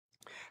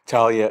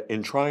Talia,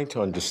 in trying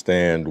to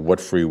understand what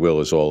free will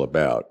is all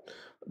about,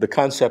 the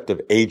concept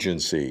of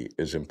agency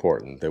is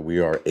important, that we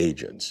are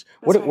agents.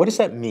 What does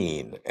that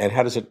mean, and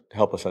how does it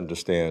help us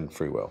understand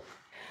free will?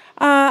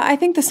 I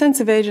think the sense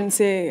of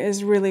agency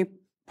is really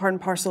part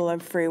and parcel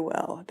of free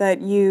will,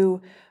 that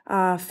you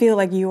feel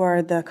like you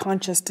are the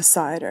conscious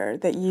decider,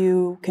 that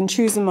you can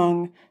choose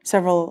among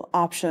several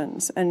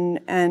options,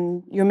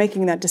 and you're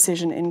making that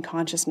decision in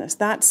consciousness.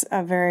 That's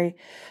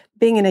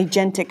being an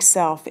agentic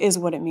self is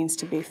what it means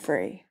to be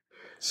free.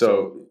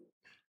 So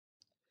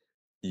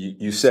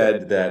you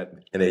said that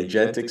an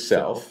agentic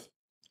self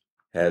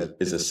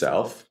is a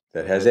self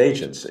that has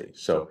agency.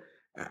 So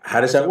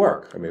how does that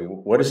work? I mean,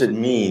 what does it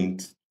mean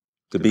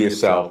to be a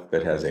self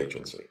that has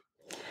agency?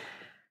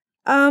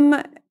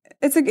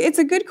 It's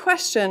a good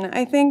question.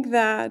 I think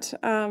that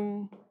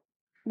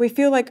we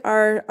feel like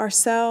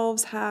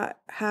ourselves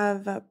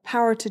have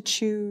power to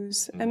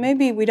choose, and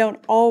maybe we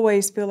don't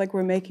always feel like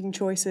we're making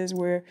choices.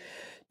 We're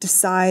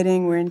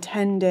deciding, we're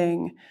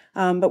intending,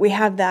 but we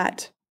have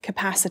that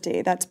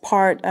capacity. That's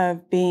part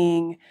of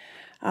being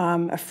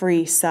a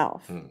free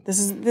self. This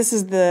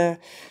is the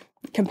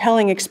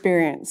compelling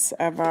experience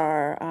of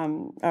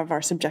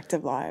our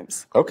subjective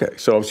lives. Okay,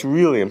 so it's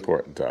really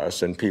important to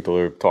us, and people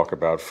who talk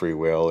about free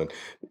will and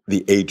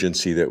the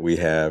agency that we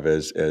have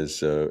as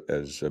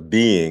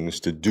beings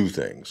to do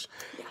things.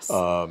 Yes.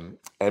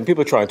 And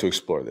people are trying to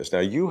explore this. Now,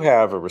 you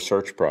have a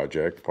research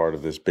project, part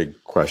of this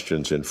big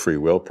Questions in Free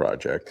Will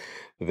project,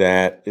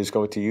 that is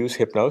going to use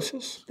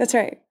hypnosis? That's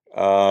right.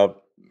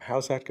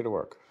 How's that going to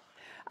work?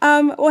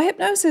 Well,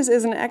 hypnosis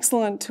is an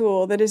excellent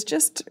tool that is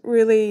just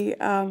really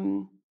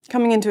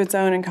coming into its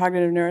own in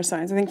cognitive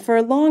neuroscience. I think for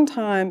a long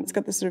time, it's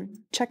got this sort of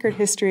checkered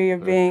history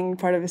of being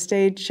part of a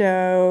stage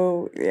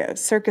show,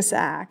 circus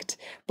act,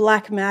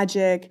 black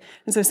magic,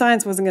 and so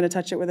science wasn't going to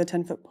touch it with a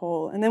 10-foot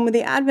pole. And then with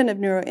the advent of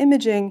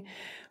neuroimaging,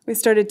 we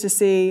started to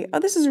see, oh,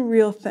 this is a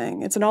real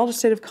thing. It's an altered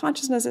state of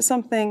consciousness. It's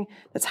something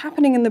that's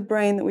happening in the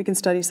brain that we can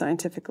study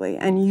scientifically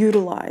and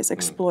utilize,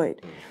 exploit.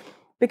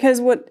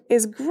 Because what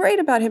is great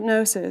about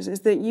hypnosis is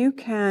that you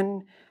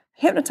can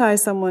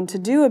hypnotize someone to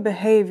do a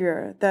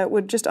behavior that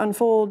would just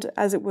unfold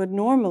as it would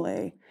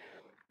normally,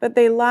 but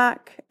they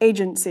lack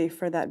agency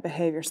for that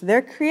behavior. So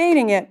they're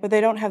creating it, but they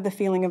don't have the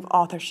feeling of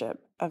authorship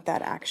of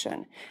that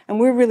action. And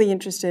we're really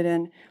interested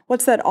in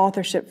what's that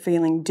authorship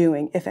feeling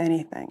doing, if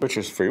anything. Which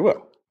is free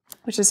will.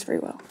 Which is free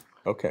will.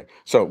 Okay.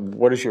 So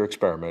what is your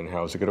experiment, and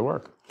how is it going to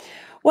work?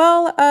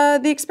 Well,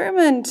 the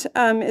experiment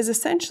is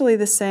essentially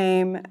the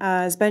same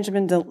as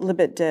Benjamin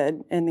Libet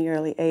did in the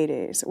early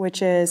 80s,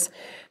 which is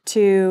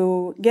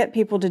to get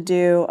people to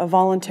do a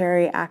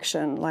voluntary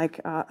action, like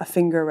a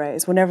finger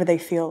raise, whenever they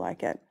feel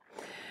like it.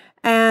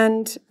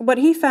 And what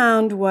he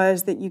found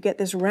was that you get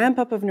this ramp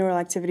up of neural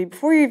activity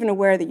before you're even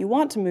aware that you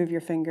want to move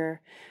your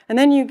finger, and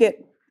then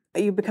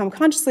you become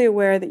consciously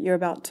aware that you're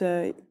about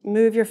to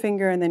move your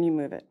finger, and then you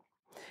move it.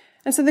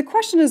 And so the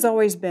question has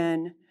always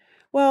been,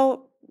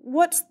 well,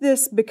 what's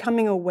this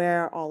becoming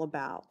aware all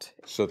about?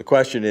 So the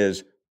question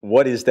is,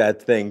 what is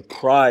that thing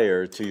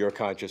prior to your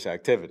conscious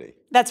activity?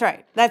 That's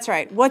right. That's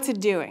right. What's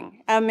it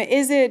doing?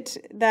 Is it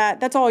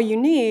that that's all you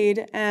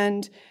need,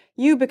 and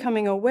you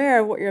becoming aware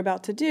of what you're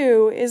about to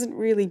do isn't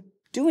really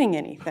doing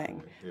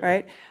anything,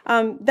 right?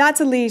 That's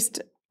at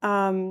least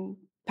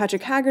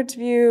Patrick Haggard's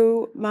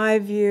view, my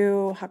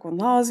view, Hakwon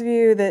Law's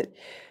view, that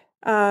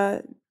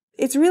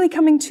it's really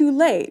coming too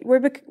late.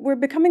 We're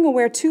becoming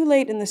aware too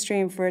late in the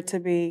stream for it to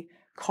be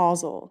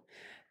causal.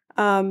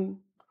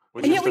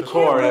 Which is the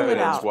core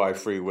evidence why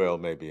free will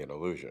may be an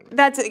illusion.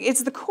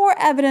 It's the core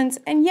evidence,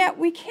 and yet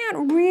we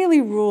can't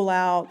really rule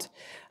out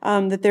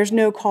that there's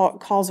no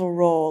causal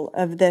role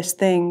of this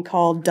thing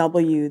called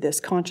W, this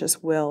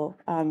conscious will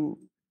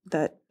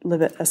that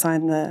Libet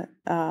assigned the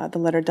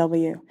letter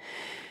W.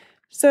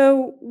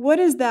 So what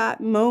is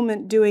that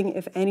moment doing,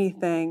 if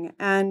anything?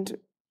 And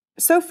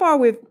so far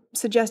we've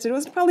suggested it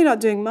was probably not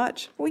doing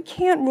much. We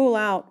can't rule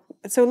out.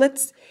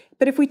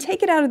 But if we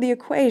take it out of the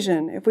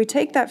equation, if we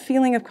take that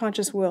feeling of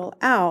conscious will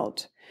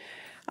out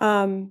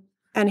and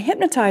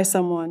hypnotize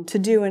someone to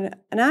do an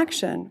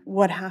action,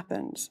 what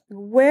happens?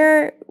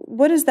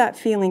 What does that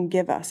feeling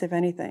give us, if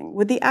anything?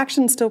 Would the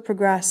action still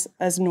progress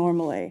as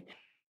normally?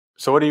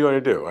 So what are you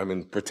going to do? I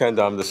mean, pretend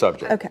I'm the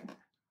subject.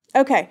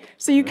 Okay.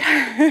 So you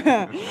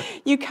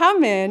you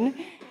come in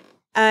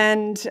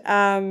and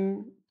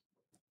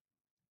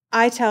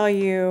I tell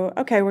you,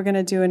 okay, we're going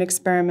to do an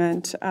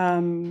experiment.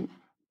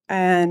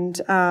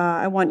 And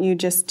I want you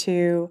just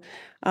to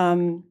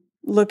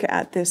look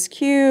at this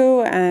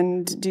cue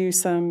and do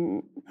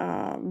some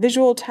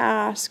visual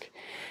task,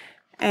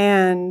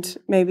 and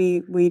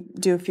maybe we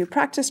do a few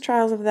practice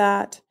trials of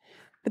that.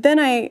 But then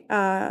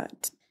I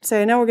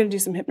say, now we're going to do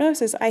some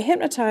hypnosis. I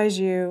hypnotize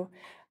you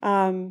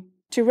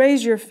to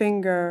raise your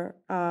finger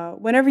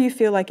whenever you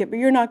feel like it, but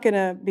you're not going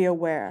to be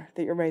aware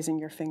that you're raising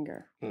your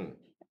finger.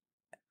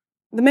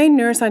 The main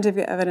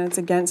neuroscientific evidence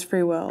against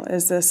free will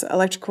is this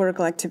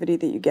electrocortical activity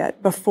that you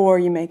get before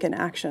you make an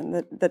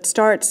action that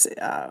starts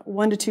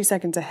 1 to 2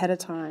 seconds ahead of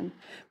time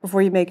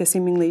before you make a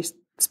seemingly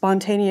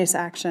spontaneous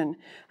action,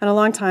 and a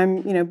long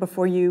time,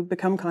 before you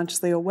become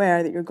consciously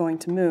aware that you're going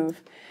to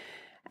move.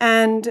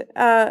 And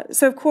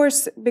so, of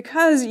course,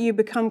 because you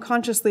become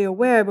consciously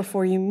aware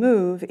before you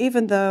move,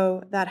 even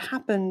though that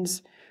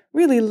happens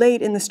really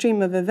late in the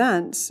stream of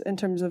events, in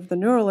terms of the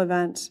neural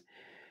events,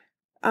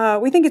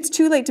 we think it's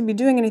too late to be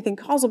doing anything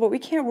causal, but we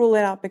can't rule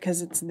it out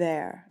because it's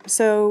there.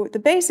 So the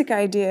basic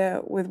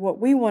idea with what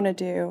we want to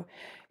do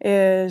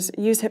is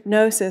use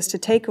hypnosis to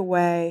take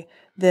away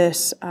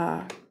this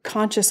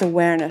conscious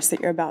awareness that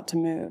you're about to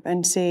move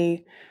and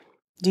see,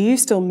 do you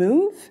still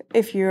move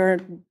if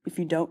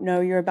you don't know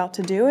you're about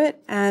to do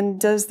it? And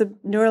does the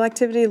neural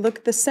activity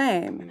look the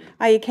same?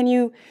 I.e., can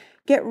you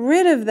get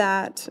rid of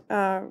that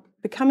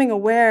becoming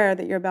aware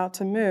that you're about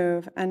to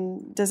move,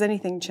 and does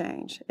anything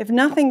change? If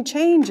nothing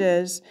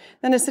changes,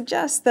 then it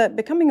suggests that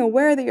becoming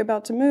aware that you're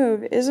about to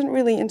move isn't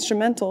really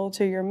instrumental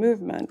to your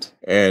movement.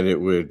 And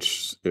it would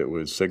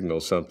signal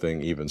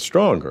something even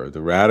stronger,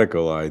 the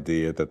radical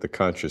idea that the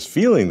conscious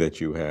feeling that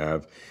you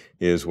have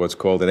is what's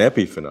called an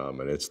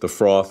epiphenomenon. It's the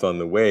froth on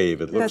the wave.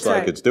 It looks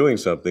like it's doing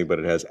something, but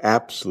it has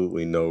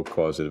absolutely no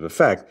causative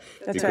effect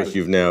because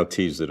you've now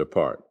teased it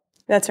apart.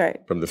 That's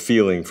right. From the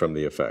feeling, from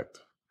the effect.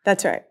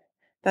 That's right.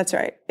 That's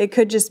right. It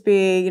could just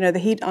be, the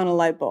heat on a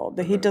light bulb.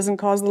 The heat doesn't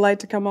cause the light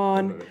to come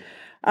on.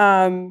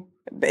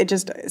 It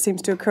just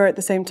seems to occur at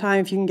the same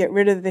time. If you can get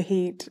rid of the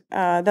heat,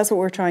 that's what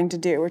we're trying to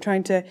do. We're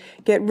trying to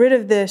get rid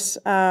of this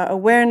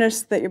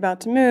awareness that you're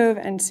about to move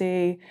and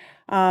see,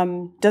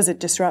 does it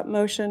disrupt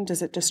motion?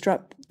 Does it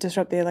disrupt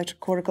the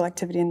electrocortical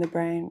activity in the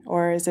brain?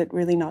 Or is it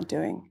really not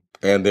doing?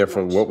 And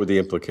therefore, what would the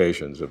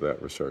implications of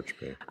that research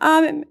be?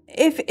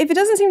 If it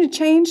doesn't seem to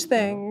change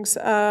things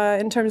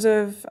in terms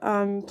of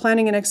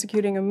planning and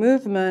executing a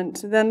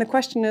movement, then the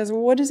question is,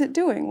 what is it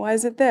doing? Why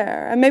is it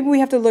there? And maybe we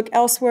have to look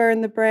elsewhere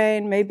in the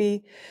brain.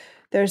 Maybe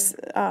there's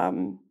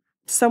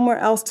somewhere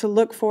else to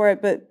look for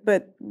it,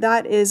 but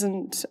that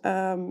isn't,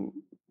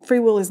 free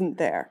will isn't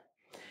there.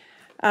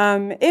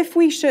 If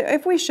we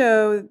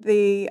show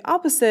the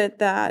opposite,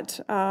 that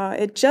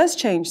it does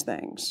change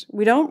things,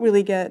 we don't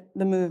really get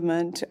the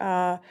movement,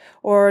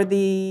 or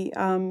the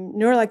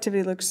neural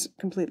activity looks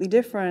completely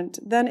different,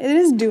 then it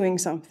is doing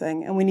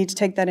something, and we need to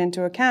take that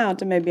into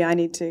account, and maybe I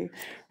need to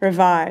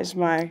revise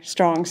my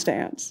strong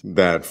stance.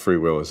 That free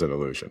will is an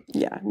illusion.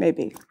 Yeah,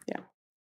 maybe, yeah.